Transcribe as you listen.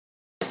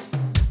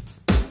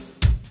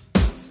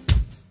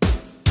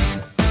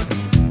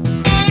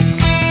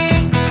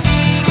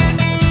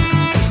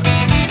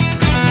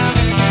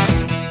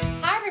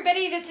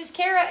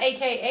Sarah,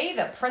 aka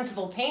the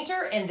Principal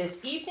Painter, and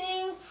this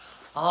evening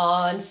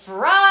on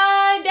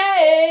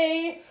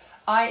Friday,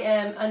 I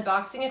am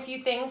unboxing a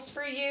few things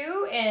for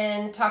you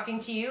and talking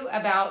to you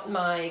about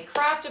my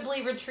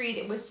Craftibly retreat.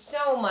 It was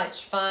so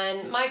much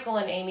fun. Michael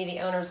and Amy, the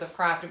owners of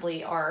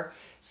Craftibly, are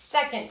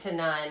second to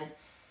none.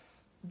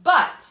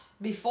 But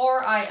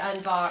before I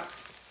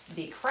unbox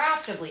the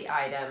Craftibly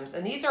items,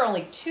 and these are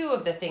only two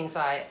of the things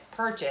I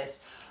purchased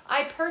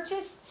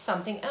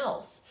something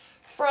else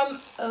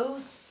from Oh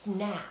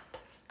Snap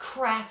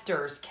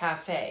Crafters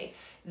Cafe.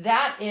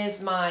 That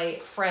is my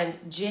friend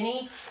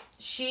Jenny.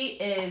 She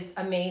is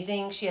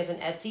amazing. She has an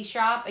Etsy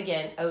shop.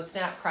 Again, Oh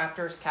Snap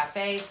Crafters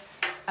Cafe.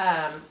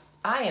 I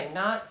am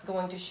not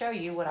going to show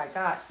you what I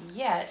got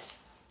yet.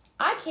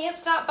 I can't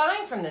stop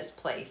buying from this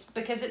place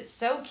because it's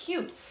so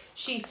cute.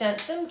 She sent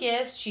some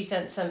gifts. She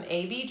sent some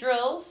AB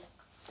drills,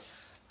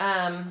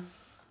 a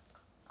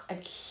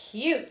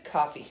cute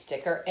coffee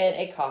sticker, and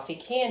a coffee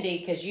candy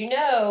because you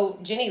know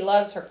Jenny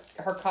loves her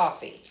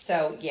coffee.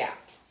 So yeah.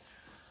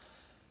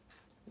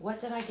 What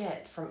did I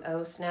get from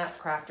Oh Snap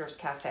Crafters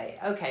Cafe?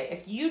 Okay,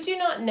 if you do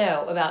not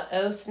know about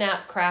Oh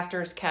Snap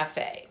Crafters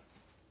Cafe,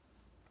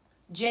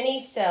 Jenny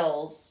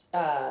sells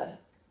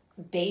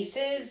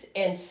bases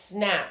and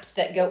snaps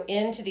that go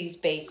into these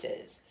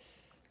bases.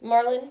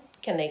 Marlon,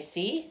 can they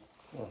see?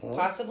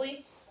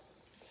 Possibly?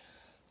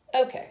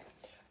 Okay.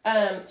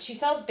 She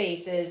sells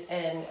bases,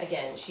 and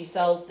again, she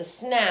sells the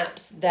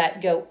snaps that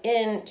go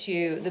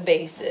into the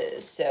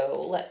bases.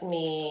 So let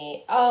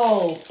me,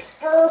 oh,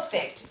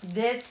 perfect.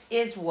 This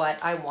is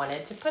what I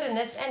wanted to put in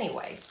this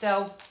anyway.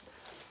 So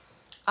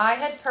I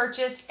had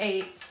purchased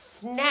a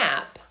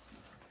snap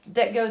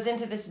that goes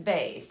into this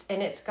base,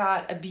 and it's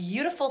got a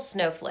beautiful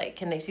snowflake.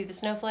 Can they see the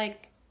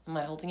snowflake? Am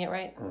I holding it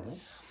right?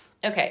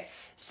 Okay,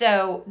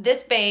 so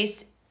this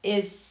base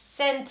is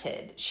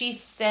scented. She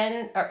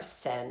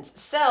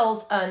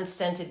sells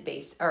unscented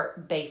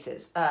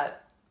bases,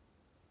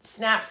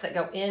 snaps that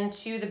go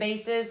into the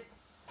bases.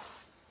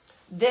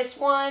 This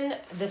one,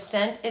 the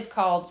scent is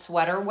called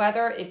Sweater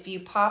Weather. If you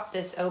pop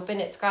this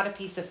open, it's got a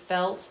piece of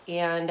felt,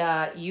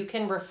 and you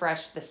can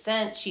refresh the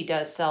scent. She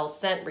does sell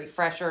scent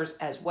refreshers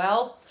as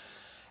well.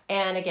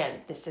 And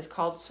again, this is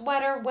called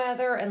Sweater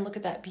Weather, and look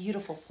at that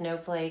beautiful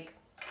snowflake.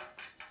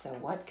 So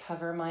what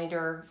cover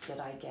minder did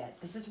I get?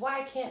 This is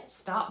why I can't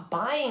stop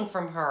buying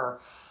from her.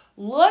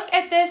 Look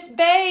at this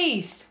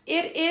base.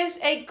 It is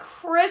a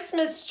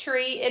Christmas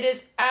tree. It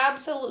is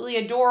absolutely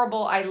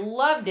adorable. I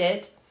loved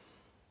it.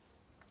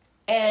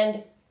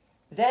 And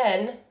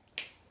then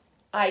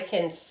I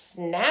can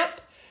snap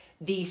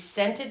the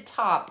scented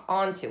top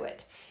onto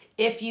it.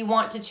 If you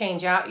want to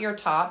change out your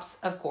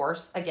tops, of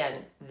course,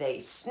 again, they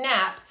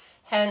snap,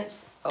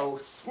 hence Oh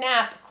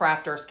Snap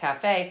Crafters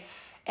Cafe.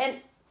 And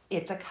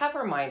it's a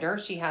cover minder.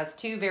 She has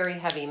two very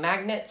heavy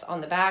magnets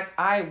on the back.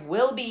 I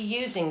will be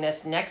using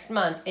this next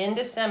month in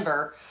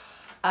December.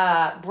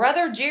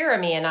 Brother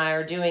Jeremy and I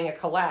are doing a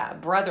collab,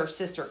 Brother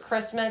Sister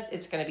Christmas.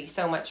 It's going to be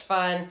so much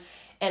fun,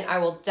 and I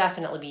will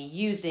definitely be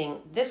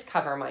using this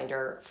cover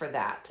minder for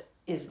that.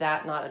 Is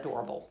that not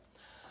adorable?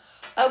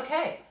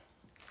 Okay.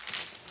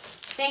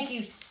 Thank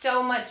you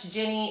so much,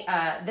 Jenny.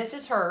 This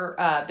is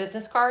her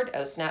business card,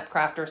 Oh Snap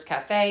Crafters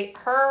Cafe.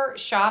 Her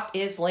shop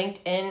is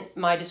linked in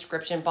my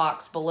description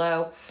box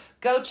below.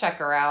 Go check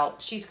her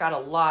out. She's got a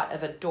lot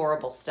of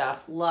adorable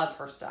stuff. Love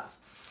her stuff.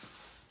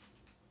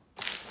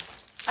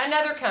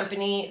 Another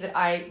company that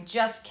I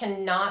just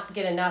cannot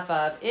get enough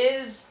of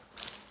is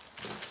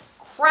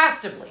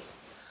Craftibly.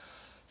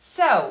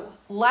 So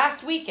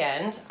last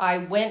weekend, I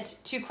went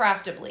to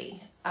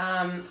Craftibly.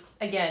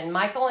 Again,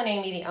 Michael and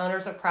Amy, the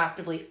owners of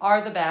Craftibly,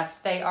 are the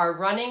best. They are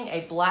running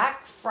a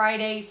Black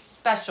Friday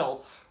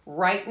special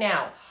right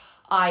now.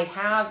 I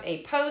have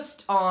a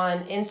post on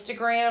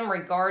Instagram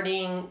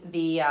regarding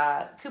the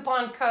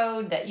coupon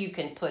code that you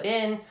can put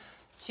in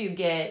to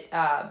get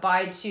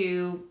buy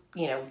two,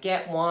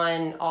 get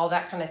one, all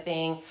that kind of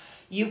thing.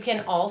 You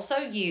can also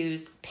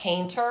use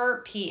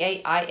Painter,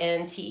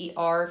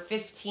 P-A-I-N-T-E-R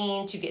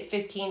 15 to get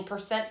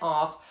 15%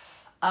 off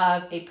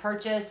of a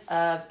purchase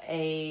of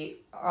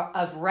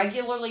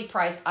regularly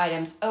priced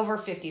items over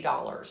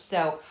 $50.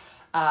 So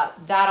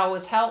that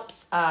always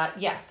helps.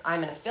 Yes,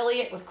 I'm an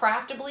affiliate with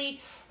Craftibly.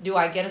 Do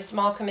I get a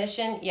small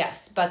commission?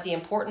 Yes, but the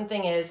important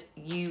thing is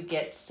you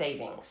get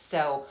savings.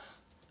 So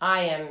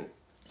I am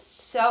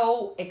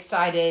so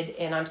excited,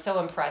 and I'm so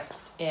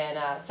impressed and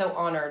so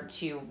honored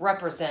to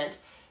represent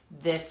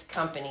this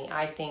company.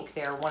 I think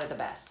they're one of the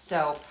best.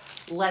 So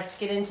let's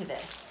get into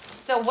this.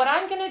 So what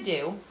I'm going to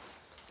do,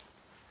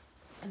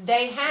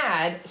 they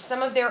had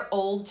some of their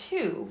old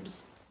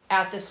tubes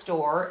at the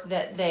store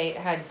that they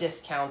had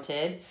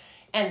discounted,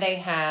 and they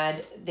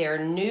had their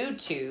new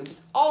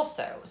tubes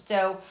also.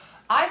 So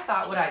I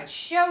thought what I'd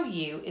show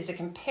you is a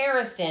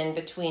comparison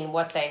between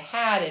what they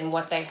had and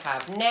what they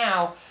have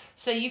now,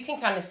 so you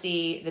can kind of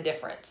see the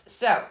difference.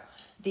 So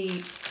the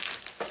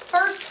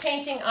first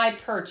painting I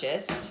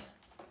purchased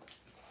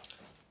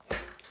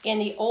in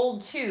the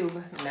old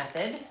tube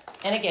method,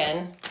 and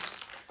again,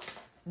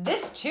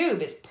 this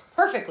tube is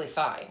perfectly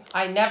fine.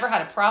 I never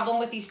had a problem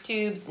with these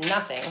tubes,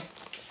 nothing.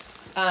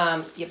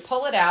 You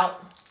pull it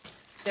out.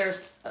 Is there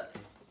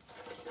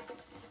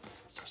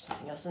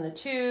something else in the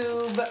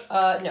tube?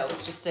 No,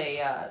 it's just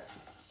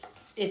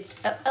it's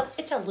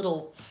a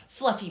little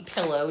fluffy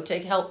pillow to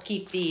help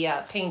keep the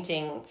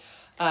painting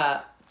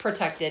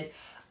protected.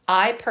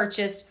 I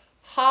purchased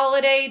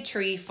Holiday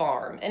Tree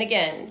Farm. And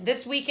again,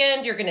 this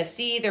weekend, you're going to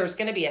see there's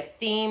going to be a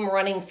theme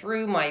running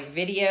through my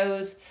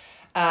videos.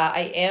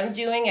 I am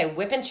doing a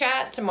whip and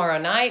chat tomorrow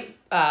night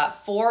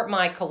for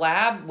my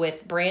collab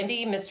with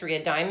Brandy, Mystery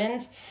of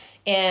Diamonds.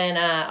 And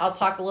I'll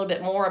talk a little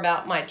bit more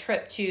about my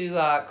trip to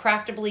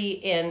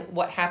Craftibly and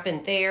what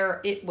happened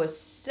there. It was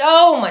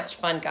so much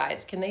fun,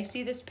 guys. Can they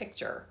see this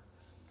picture?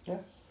 Yeah.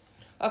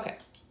 Okay.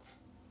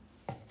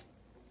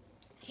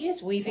 He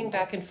is weaving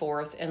back and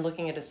forth and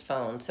looking at his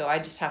phone, so I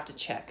just have to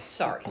check.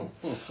 Sorry.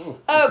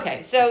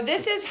 Okay, so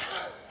this is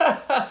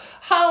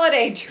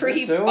Holiday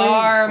Tree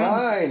Farm.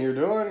 Fine, you're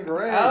doing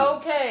great.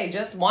 Okay,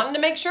 just wanting to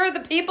make sure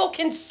the people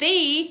can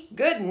see.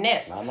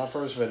 Goodness. Not my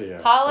first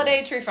video.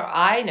 Holiday Tree Farm.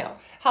 I know.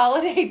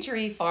 Holiday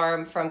Tree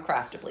Farm from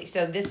Craftibly.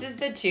 So this is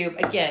the tube.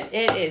 Again,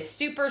 it is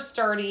super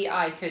sturdy.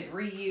 I could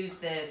reuse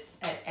this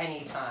at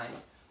any time.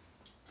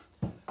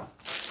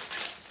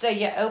 So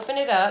you open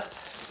it up.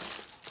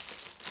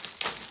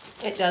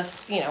 It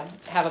does, you know,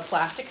 have a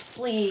plastic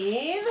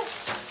sleeve.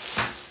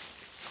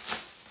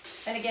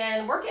 And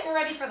again, we're getting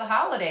ready for the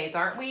holidays,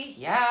 aren't we?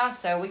 Yeah,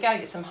 so we got to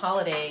get some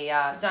holiday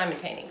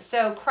diamond paintings.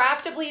 So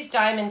Craftibly's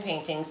diamond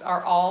paintings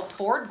are all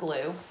poured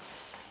glue.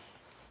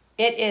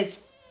 It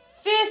is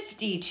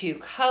 52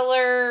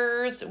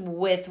 colors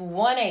with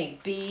 1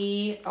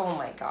 AB. Oh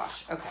my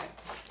gosh, okay.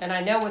 And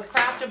I know with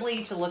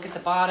Craftibly to look at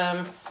the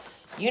bottom,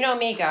 you know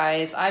me,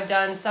 guys. I've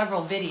done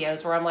several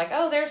videos where I'm like,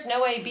 oh, there's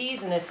no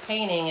ABs in this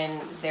painting,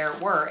 and there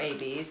were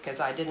ABs because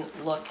I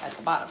didn't look at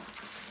the bottom.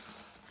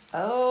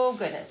 Oh,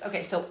 goodness.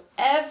 Okay, so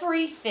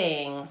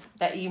everything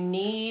that you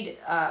need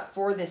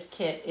for this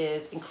kit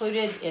is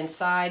included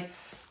inside.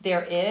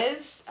 There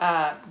is,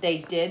 they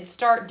did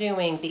start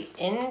doing the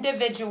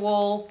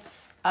individual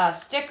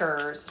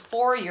stickers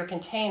for your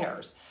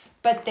containers,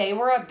 but they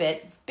were a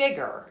bit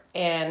bigger.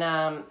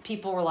 And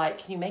people were like,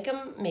 can you make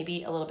them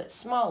maybe a little bit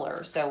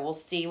smaller? So we'll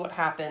see what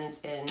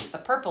happens in the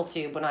purple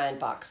tube when I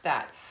unbox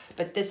that.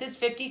 But this is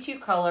 52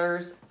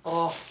 colors.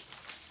 Oh,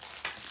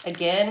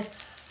 again,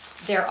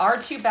 there are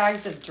 2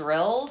 bags of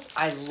drills.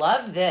 I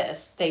love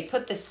this. They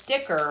put the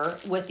sticker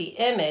with the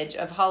image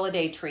of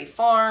Holiday Tree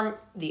Farm,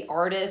 the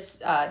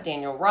artist,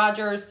 Daniel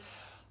Rogers.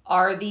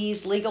 Are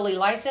these legally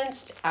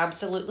licensed?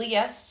 Absolutely,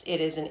 yes.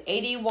 It is an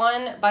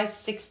 81 by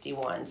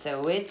 61,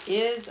 so it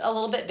is a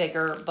little bit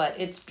bigger, but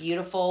it's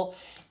beautiful.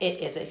 It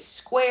is a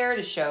square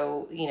to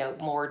show, you know,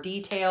 more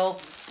detail.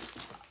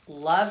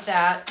 Love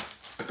that.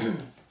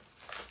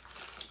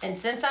 And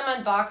since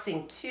I'm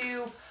unboxing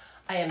 2,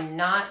 I am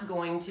not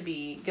going to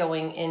be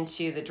going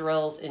into the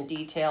drills in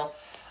detail.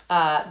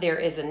 There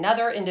is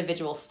another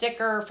individual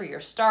sticker for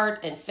your start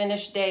and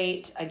finish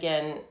date.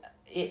 Again,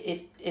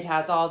 it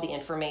has all the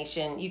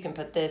information. You can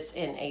put this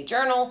in a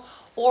journal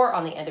or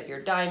on the end of your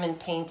diamond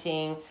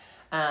painting.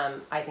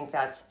 I think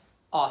that's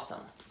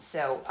awesome.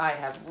 So I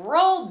have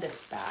rolled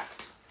this back.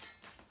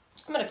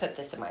 I'm going to put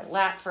this in my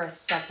lap for a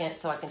second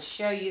so I can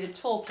show you the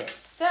toolkit.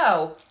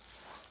 So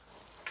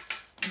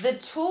the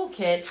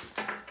toolkit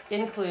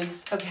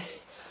includes, okay,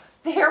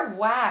 their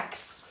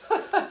wax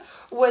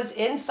was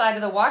inside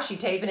of the washi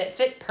tape and it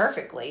fit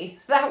perfectly.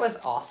 That was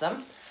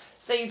awesome.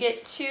 So you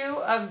get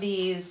 2 of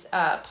these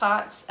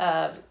pots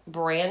of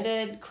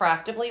branded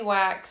Craftibly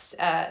wax.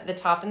 The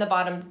top and the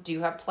bottom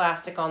do have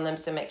plastic on them,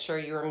 so make sure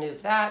you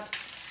remove that.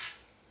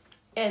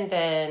 And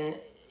then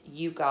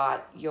you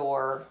got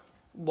your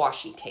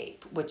washi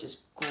tape, which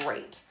is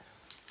great.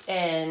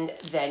 And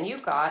then you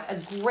got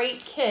a great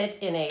kit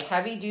in a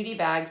heavy-duty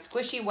bag,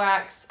 squishy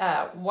wax,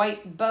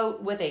 white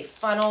boat with a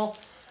funnel,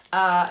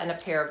 and a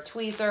pair of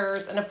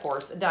tweezers, and of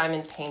course, a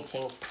diamond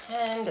painting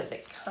pen. Does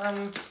it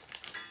come?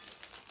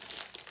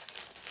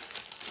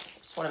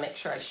 Just want to make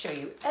sure I show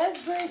you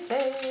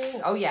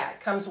everything. Oh yeah, it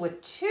comes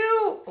with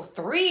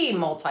 3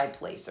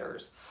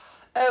 multi-placers.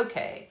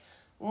 Okay,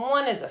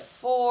 one is a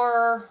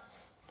 4.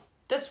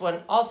 This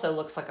one also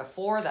looks like a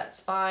 4,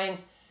 that's fine.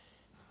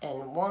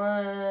 And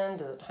one,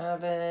 doesn't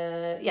have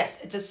it. Yes,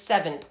 it's a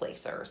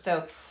 7-placer.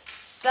 So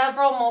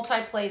several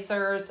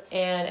multi-placers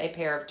and a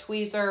pair of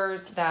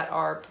tweezers that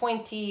are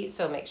pointy.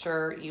 So make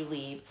sure you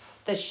leave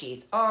the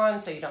sheath on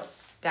so you don't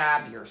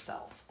stab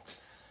yourself.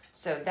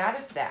 So that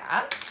is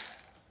that.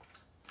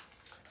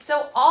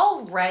 So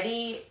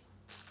already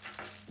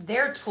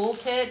their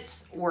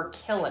toolkits were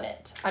killing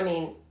it. I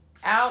mean,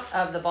 out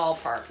of the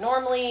ballpark.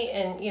 Normally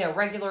in, you know,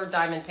 regular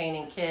diamond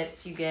painting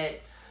kits, you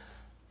get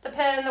the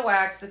pen, the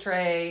wax, the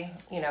tray,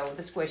 you know,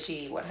 the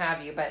squishy, what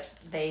have you. But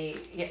they,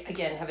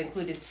 again, have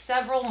included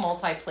several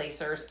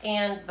multi-placers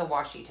and the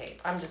washi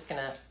tape. I'm just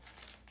going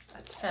to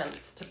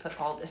attempt to put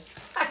all this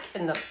back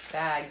in the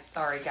bag.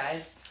 Sorry,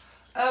 guys.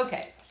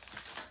 Okay.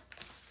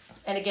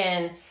 And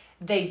again,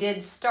 they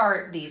did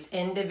start these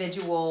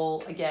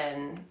individual,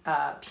 again,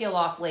 peel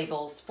off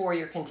labels for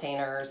your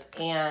containers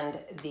and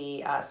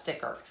the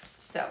sticker.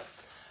 So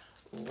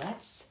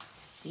let's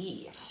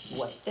see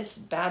what this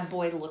bad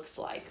boy looks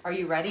like. Are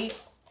you ready?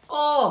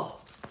 Oh,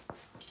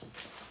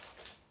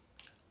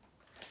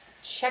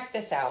 check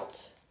this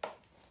out.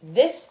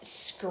 This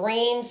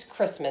screams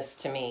Christmas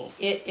to me.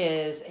 It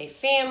is a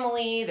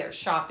family. They're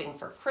shopping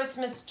for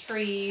Christmas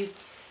trees.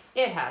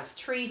 It has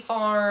Tree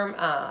Farm.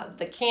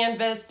 The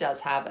canvas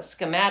does have a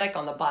schematic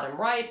on the bottom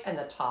right and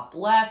the top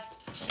left.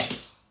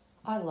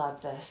 I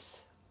love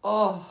this.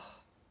 Oh.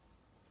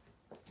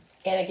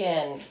 And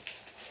again,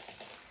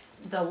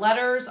 the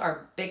letters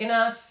are big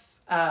enough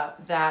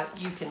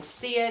that you can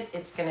see it.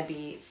 It's going to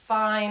be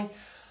fine.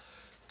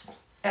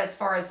 As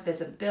far as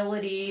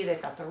visibility,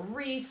 they've got the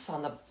wreaths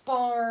on the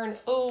barn.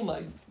 Oh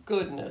my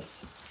goodness.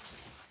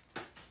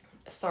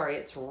 Sorry,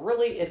 it's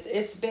really,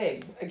 it's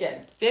big.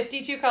 Again,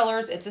 52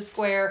 colors. It's a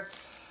square.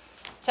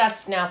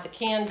 Testing out the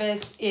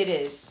canvas. It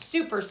is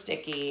super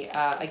sticky.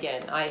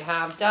 Again, I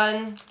have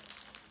done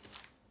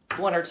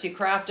 1 or 2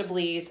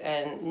 Craftiblies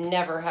and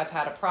never have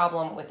had a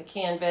problem with the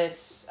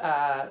canvas.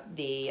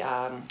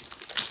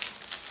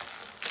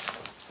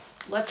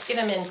 Let's get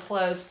them in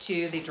close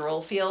to the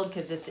drill field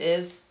because this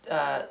is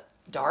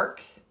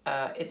dark.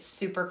 It's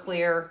super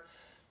clear.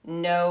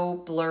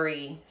 No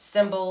blurry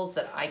symbols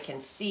that I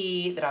can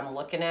see that I'm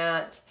looking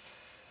at.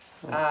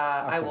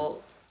 I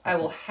will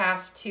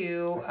have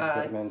to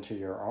get them into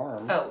your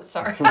arm. Oh,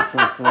 sorry.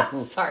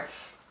 Sorry.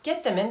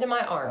 Get them into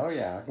my arm. Oh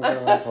yeah, I can get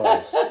them in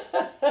close.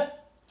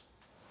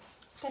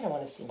 They don't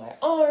want to see my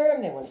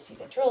arm. They want to see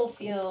the drill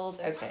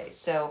field. Okay,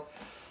 so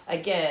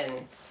again,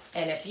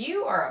 and if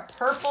you are a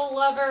purple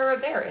lover,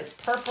 there is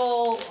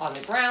purple on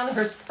the ground.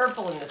 There's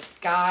purple in the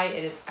sky.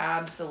 It is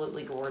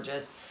absolutely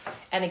gorgeous.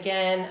 And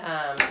again,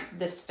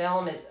 this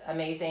film is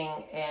amazing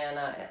and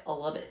a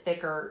little bit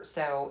thicker,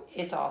 so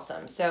it's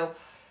awesome. So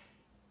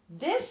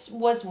this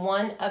was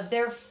one of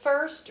their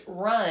first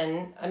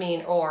run,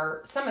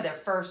 or some of their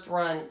first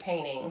run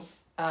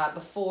paintings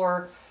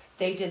before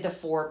they did the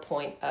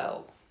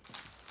 4.0.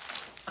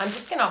 I'm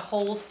just going to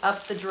hold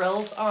up the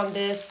drills on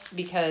this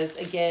because,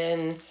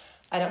 again,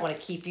 I don't want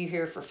to keep you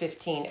here for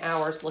 15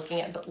 hours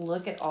looking at, but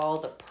look at all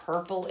the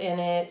purple in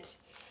it.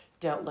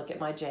 Don't look at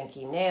my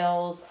janky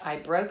nails. I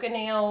broke a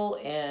nail,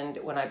 and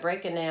when I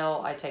break a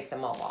nail, I take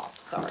them all off.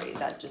 Sorry,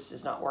 that just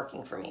is not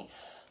working for me.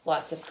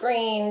 Lots of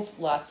greens,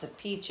 lots of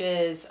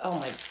peaches. Oh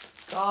my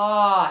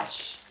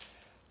gosh.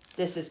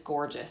 This is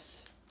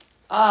gorgeous.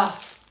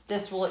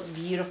 This will look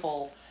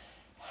beautiful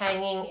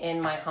hanging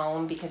in my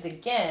home because,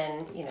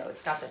 again,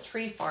 it's got the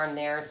Tree Farm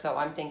there, so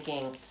I'm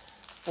thinking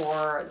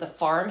for the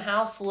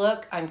farmhouse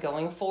look I'm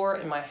going for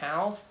in my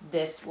house,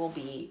 this will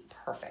be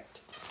perfect.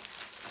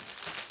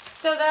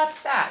 So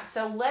that's that.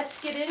 So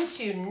let's get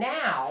into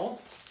now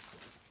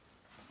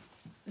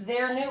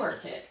their newer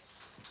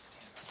kits.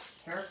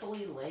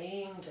 Carefully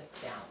laying this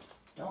down.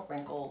 Don't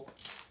wrinkle.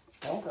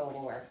 Don't go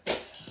anywhere.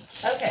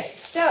 Okay,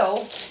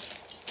 so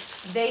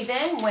they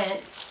then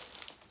went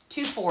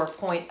to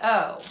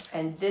 4.0,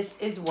 and this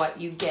is what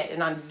you get.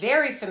 And I'm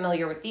very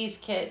familiar with these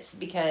kits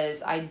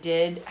because I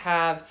did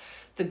have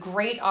the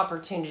great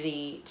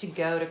opportunity to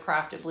go to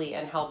Craftibly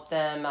and help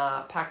them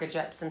package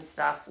up some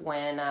stuff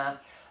when a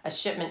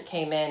shipment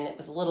came in. It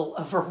was a little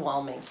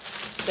overwhelming.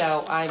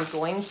 So I'm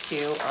going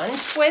to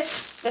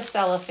untwist the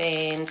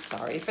cellophane.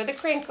 Sorry for the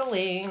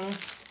crinkling.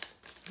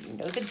 You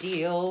know the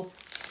deal.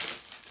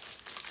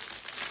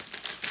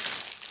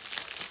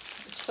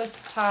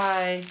 Twist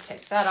tie,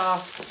 take that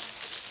off.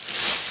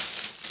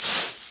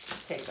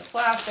 Take the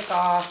plastic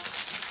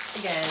off.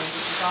 Again,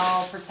 this is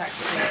all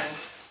protected.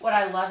 What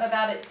I love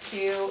about it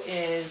too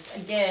is,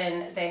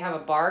 again, they have a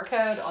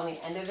barcode on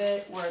the end of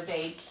it where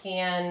they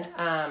can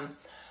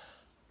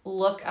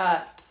look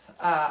up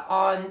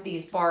on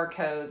these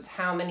barcodes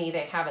how many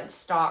they have in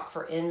stock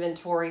for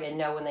inventory and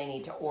know when they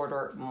need to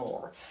order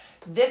more.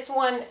 This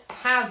one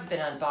has been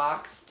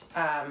unboxed.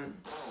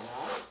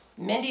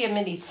 Mindy and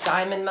Mindy's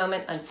Diamond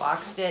Moment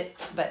unboxed it,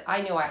 but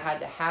I knew I had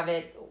to have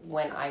it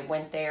when I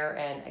went there.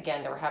 And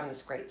again, they were having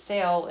this great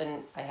sale,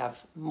 and I have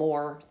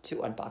more to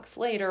unbox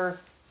later.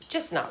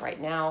 Just not right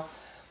now.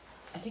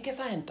 I think if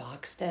I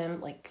unbox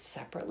them like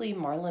separately,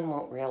 Marlon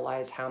won't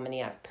realize how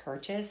many I've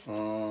purchased.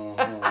 I've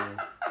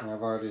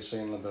already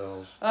seen the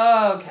bills.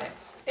 Okay.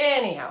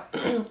 Anyhow,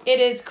 it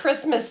is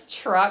Christmas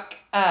truck.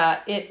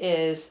 It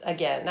is,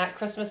 again, that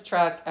Christmas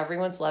truck.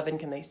 Everyone's loving.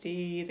 Can they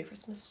see the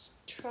Christmas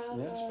truck?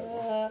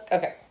 Yes.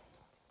 Okay.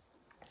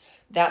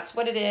 That's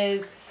what it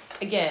is.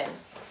 Again,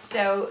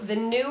 so the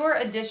newer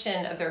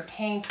edition of their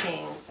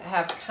paintings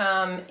have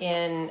come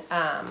in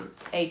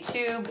a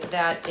tube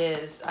that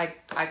is,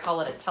 I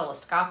call it a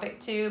telescopic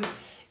tube.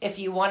 If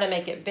you want to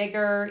make it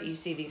bigger, you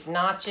see these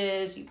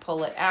notches, you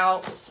pull it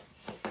out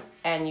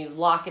and you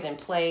lock it in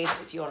place.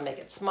 If you want to make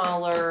it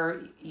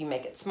smaller, you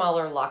make it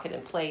smaller, lock it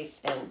in place,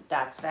 and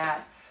that's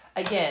that.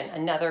 Again,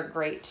 another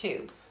great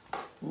tube.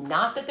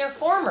 Not that their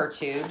former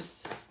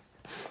tubes,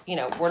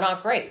 were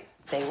not great.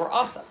 They were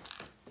awesome.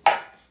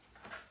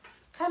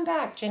 Come Come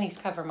back, Jenny's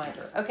cover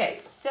minder. Okay,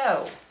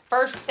 so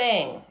first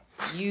thing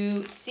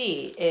you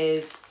see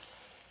is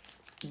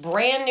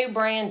brand new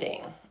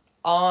branding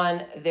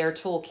on their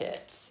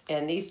toolkits.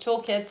 And these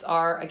toolkits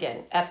are,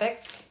 again,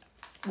 epic.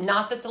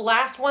 Not that the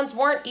last ones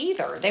weren't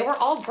either. They were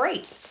all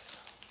great.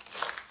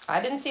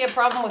 I didn't see a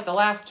problem with the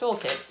last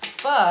toolkits,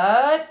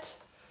 but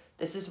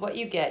this is what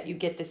you get. You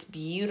get this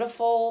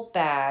beautiful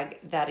bag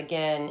that,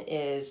 again,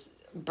 is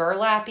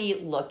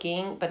burlappy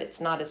looking, but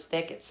it's not as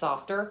thick, it's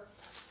softer.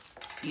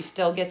 You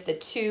still get the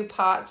 2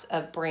 pots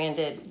of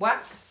branded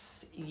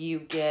wax. You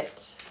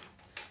get,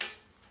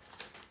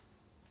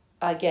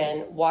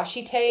 again,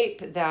 washi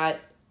tape that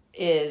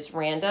is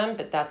random,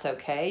 but that's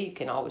okay. You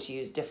can always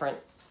use different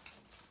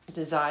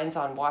designs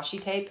on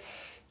washi tape.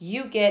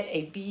 You get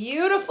a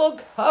beautiful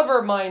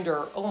cover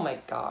minder. Oh my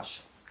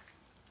gosh.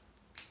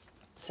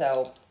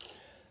 So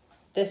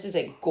this is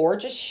a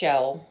gorgeous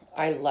shell.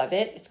 I love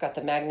it. It's got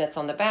the magnets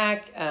on the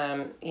back.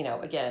 You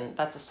know, again,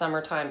 that's a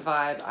summertime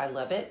vibe. I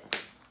love it.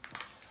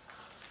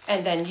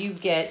 And then you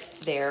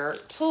get their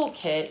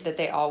toolkit that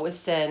they always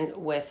send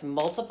with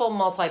multiple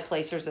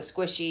multi-placers, a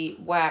squishy,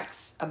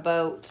 wax, a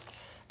boat,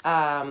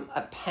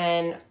 a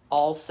pen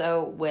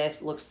also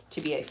with, looks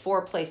to be a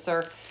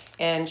 4-placer,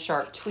 and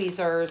sharp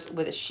tweezers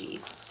with a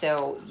sheath.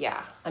 So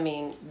yeah, I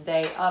mean,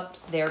 they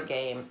upped their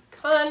game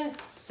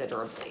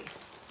considerably.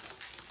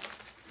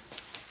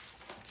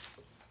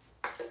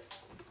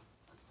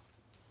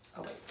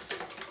 Oh wait,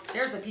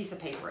 there's a piece of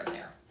paper in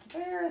there.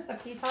 Where is the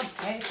piece of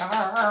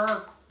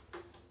paper?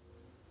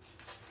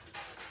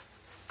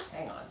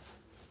 Hang on.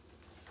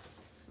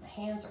 My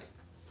hands are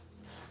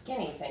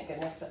skinny, thank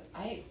goodness, but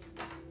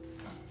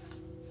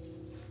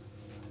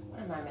what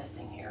am I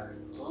missing here?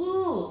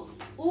 Ooh,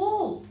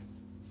 ooh.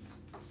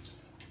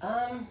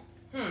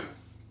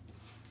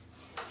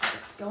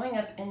 It's going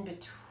up in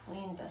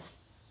between the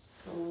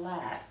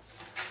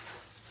slats.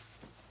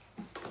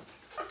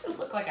 I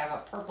look like I have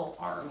a purple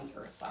arm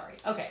here, sorry.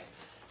 Okay,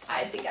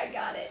 I think I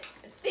got it.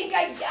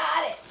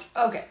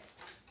 Okay.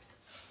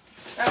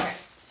 Okay,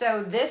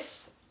 so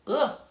this,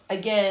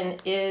 again,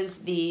 is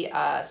the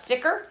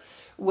sticker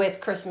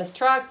with Christmas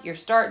truck, your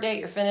start date,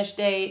 your finish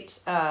date,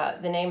 the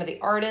name of the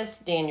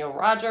artist, Daniel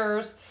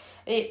Rogers.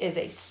 It is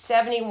a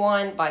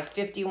 71 by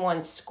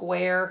 51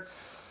 square.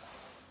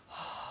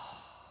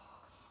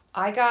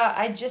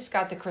 I just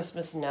got the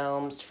Christmas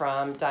gnomes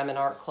from Diamond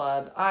Art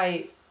Club.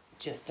 I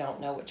just don't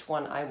know which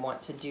one I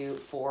want to do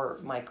for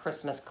my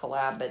Christmas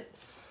collab, but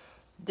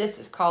this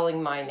is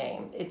calling my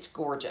name. It's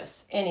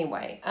gorgeous.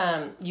 Anyway,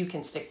 you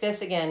can stick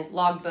this, again,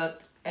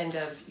 logbook, end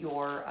of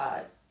your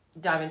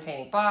diamond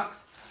painting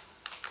box.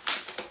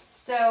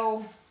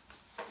 So,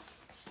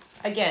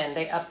 again,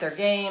 they up their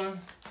game.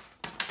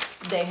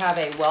 They have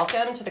a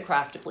welcome to the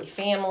Craftibly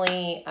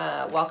family,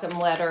 welcome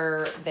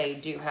letter. They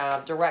do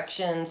have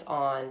directions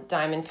on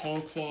diamond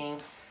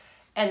painting,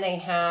 and they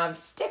have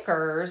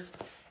stickers.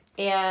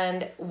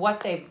 And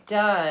what they've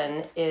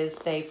done is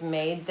they've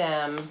made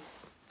them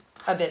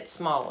a bit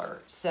smaller,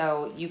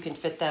 so you can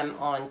fit them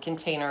on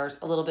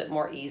containers a little bit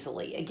more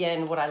easily.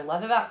 Again, what I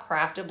love about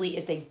Craftibly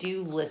is they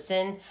do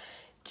listen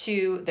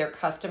to their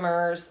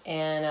customers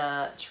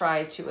and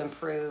try to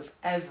improve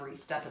every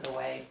step of the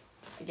way.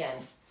 Again,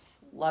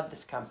 love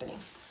this company.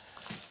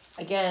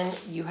 Again,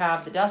 you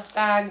have the dust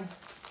bag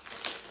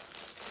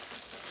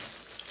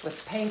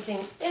with painting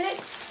in it.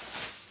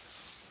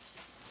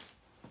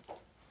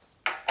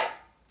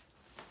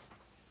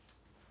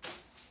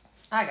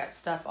 I got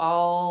stuff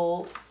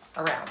all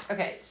around.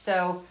 Okay,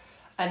 so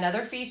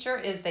another feature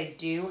is they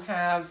do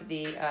have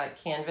the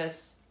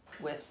canvas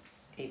with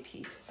a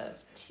piece of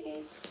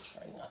tape.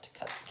 Trying not to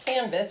cut the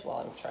canvas while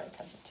I'm trying to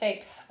cut the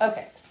tape.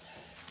 Okay,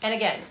 and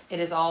again, it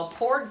is all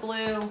poured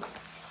glue.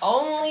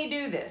 Only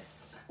do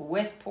this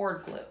with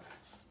poured glue.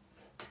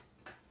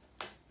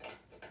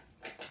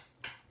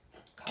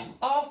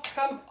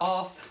 Come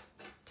off,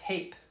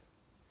 tape.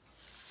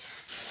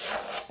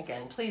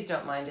 Again, please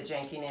don't mind the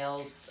janky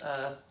nails.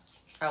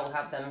 I will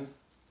have them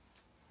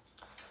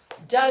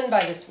done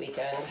by this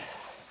weekend.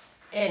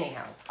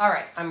 Anyhow, all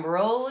right, I'm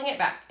rolling it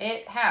back.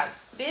 It has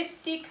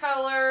 50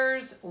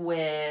 colors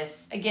with,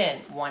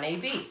 again, 1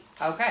 AB.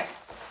 Okay.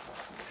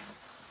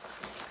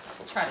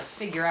 We'll try to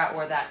figure out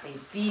where that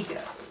AB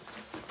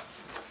goes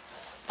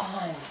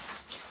on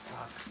this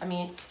truck. I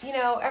mean, you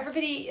know,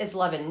 everybody is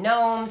loving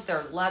gnomes.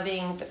 They're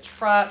loving the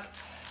truck.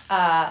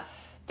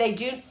 They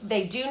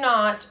do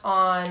not,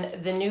 on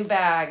the new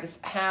bags,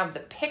 have the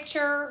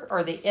picture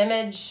or the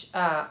image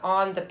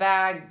on the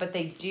bag, but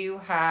they do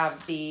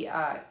have the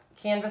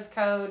canvas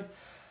code.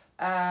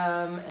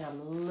 And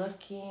I'm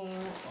looking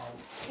on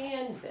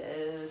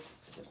canvas.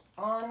 Is it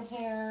on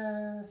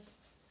here?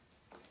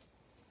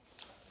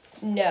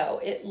 No,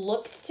 it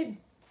looks to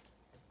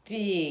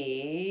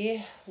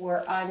be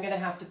where I'm going to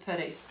have to put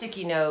a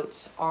sticky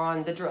note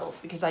on the drills,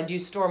 because I do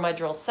store my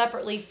drills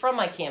separately from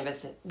my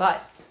canvas,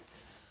 but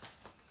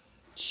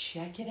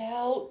check it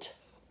out.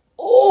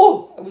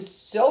 Oh, I was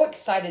so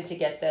excited to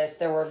get this.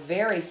 There were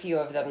very few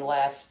of them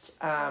left.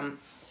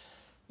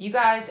 You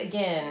guys,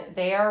 again,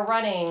 they are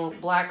running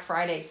Black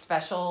Friday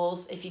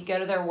specials. If you go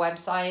to their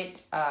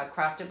website,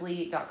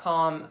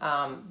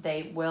 craftibly.com,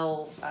 they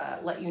will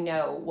let you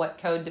know what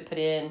code to put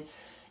in.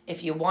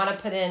 If you want to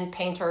put in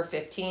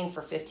Painter15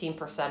 for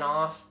 15%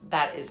 off,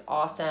 that is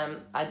awesome.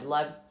 I'd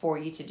love for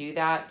you to do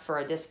that for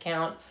a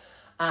discount.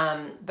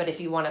 But if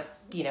you want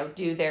to,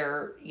 do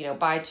their,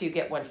 buy two,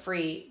 get one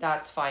free,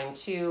 that's fine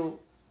too.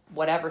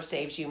 Whatever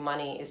saves you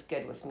money is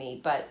good with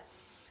me. But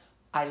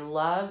I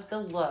love the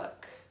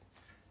look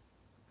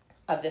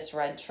of this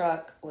red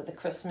truck with the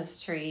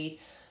Christmas tree,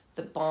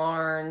 the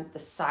barn, the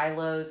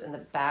silos in the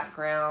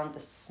background,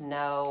 the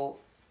snow.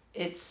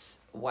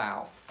 It's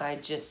wow.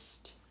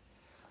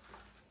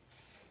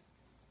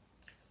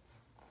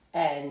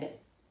 And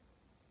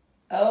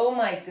oh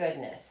my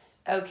goodness.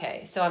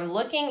 Okay, so I'm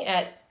looking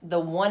at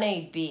the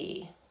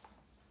 1AB,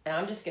 and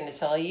I'm just going to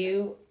tell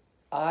you,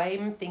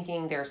 I'm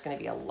thinking there's going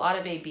to be a lot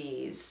of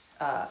ABs,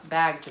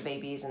 bags of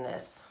ABs in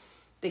this,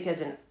 because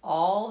in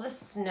all the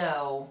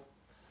snow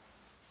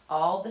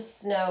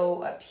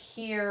up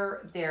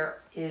here, there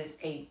is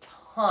a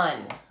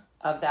ton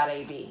of that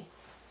AB.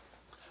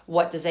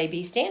 What does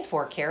AB stand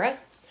for, Kara?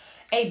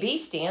 AB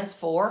stands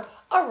for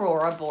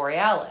Aurora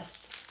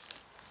Borealis.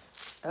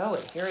 Oh,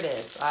 and here it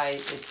is.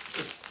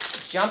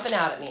 It's jumping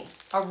out at me.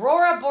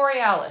 Aurora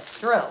Borealis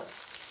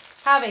drills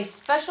have a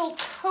special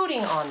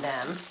coating on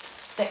them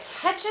that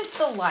catches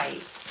the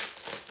light,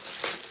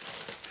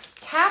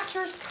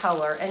 captures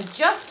color, and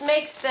just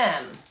makes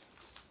them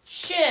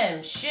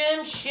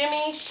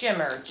shimmy,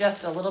 shimmer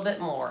just a little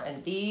bit more.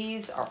 And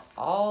these are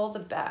all the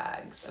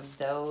bags of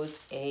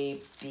those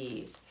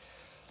ABs.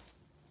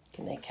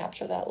 Can they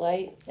capture that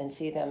light and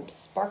see them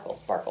sparkle,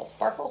 sparkle,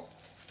 sparkle?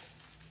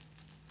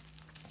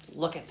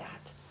 Look at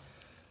that.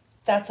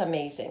 That's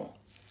amazing.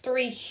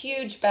 3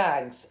 huge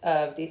bags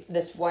of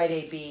this white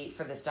AB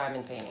for this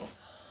diamond painting.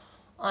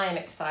 I'm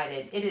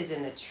excited. It is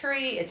in the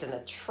tree. It's in the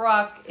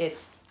truck.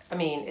 It's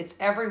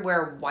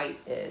everywhere white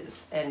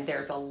is, and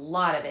there's a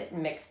lot of it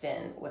mixed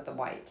in with the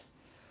white.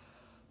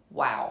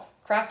 Wow.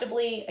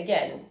 Craftibly,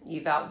 again,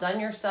 you've outdone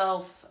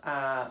yourself.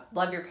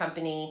 Love your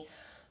company.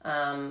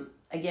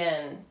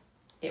 Again,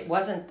 it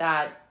wasn't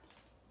that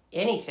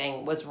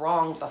anything was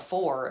wrong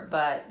before,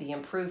 but the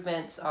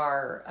improvements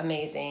are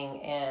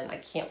amazing, and I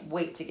can't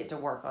wait to get to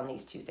work on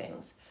these 2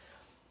 things.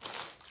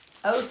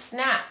 Oh,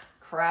 snap.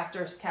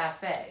 Crafters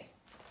Cafe.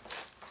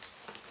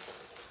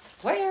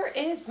 Where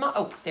is my...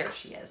 Oh, there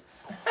she is.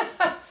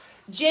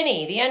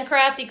 Jenny, the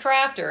Uncrafty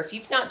Crafter. If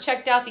you've not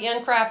checked out the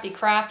Uncrafty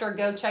Crafter,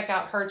 go check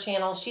out her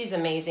channel. She's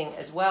amazing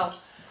as well.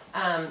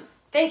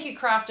 Thank you,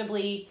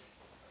 Craftibly.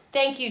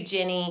 Thank you,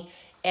 Jenny.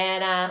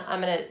 And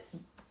I'm going to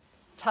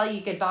tell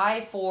you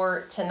goodbye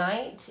for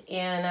tonight.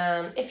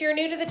 And if you're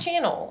new to the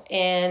channel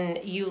and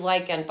you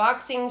like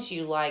unboxings,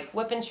 you like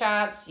whip and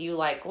chats, you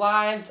like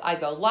lives, I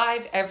go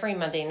live every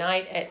Monday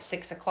night at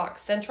 6 o'clock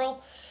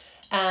Central.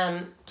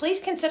 Please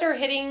consider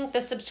hitting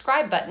the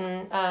subscribe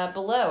button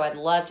below. I'd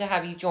love to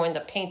have you join the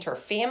Painter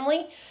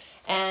family.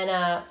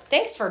 And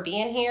thanks for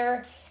being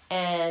here.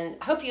 And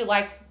hope you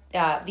like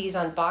these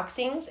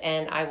unboxings.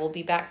 And I will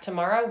be back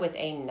tomorrow with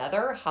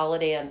another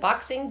holiday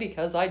unboxing,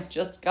 because I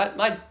just got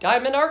my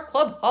Diamond Art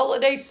Club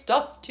holiday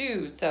stuff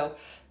too. So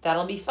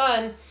that'll be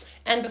fun.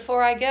 And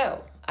before I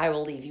go, I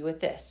will leave you with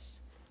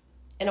this.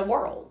 In a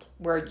world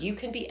where you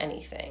can be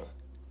anything,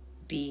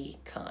 be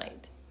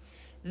kind.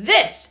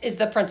 This is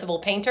the Principal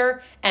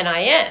Painter, and I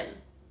am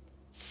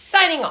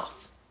signing off.